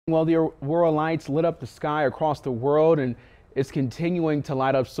Well, the aurora lights lit up the sky across the world, and it's continuing to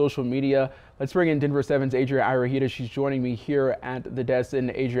light up social media. Let's bring in Denver 7's Adria Iraheta. She's joining me here at the desk. And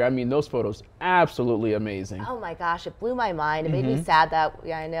Adria, I mean, those photos, absolutely amazing. Oh my gosh, it blew my mind. It made me sad that,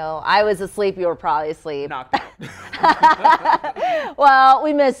 yeah, I know, I was asleep, you were probably asleep. Knocked out. Well,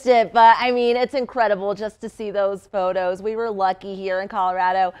 we missed it, but I mean, it's incredible just to see those photos. We were lucky here in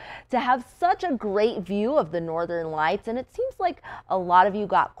Colorado to have such a great view of the northern lights, and it seems like a lot of you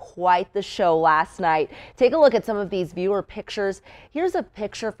got quite the show last night. Take a look at some of these viewer pictures. Here's a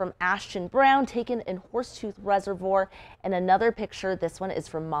picture from Ashton Brown taken in Horsetooth Reservoir, and another picture, this one is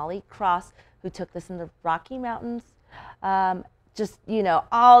from Molly Cross, who took this in the Rocky Mountains. Just, you know,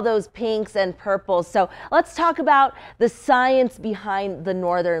 all those pinks and purples. So let's talk about the science behind the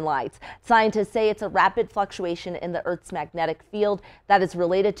northern lights. Scientists say it's a rapid fluctuation in the Earth's magnetic field that is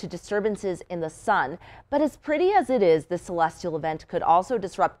related to disturbances in the sun. But as pretty as it is, this celestial event could also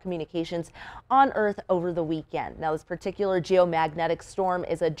disrupt communications on Earth over the weekend. Now, this particular geomagnetic storm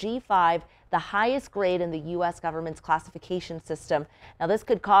is a G5, the highest grade in the U.S. government's classification system. Now, this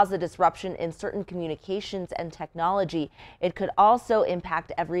could cause a disruption in certain communications and technology. It could also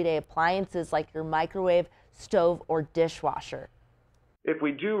impact everyday appliances like your microwave, stove, or dishwasher. If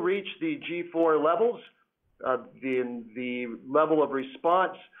we do reach the G4 levels, the level of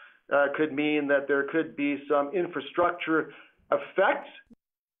response could mean that there could be some infrastructure effects.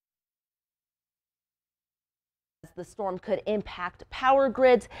 The storm could impact power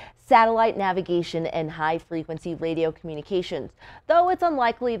grids, satellite navigation, and high-frequency radio communications, though it's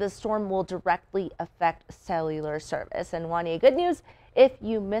unlikely the storm will directly affect cellular service. And Wanya, good news, if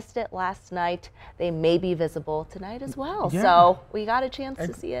you missed it last night, they may be visible tonight as well. Yeah. So we got a chance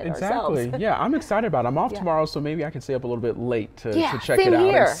to see it ourselves. Exactly. Yeah, I'm excited about it. I'm off tomorrow, so maybe I can stay up a little bit late to check same it out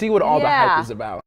here. and see what all the hype is about.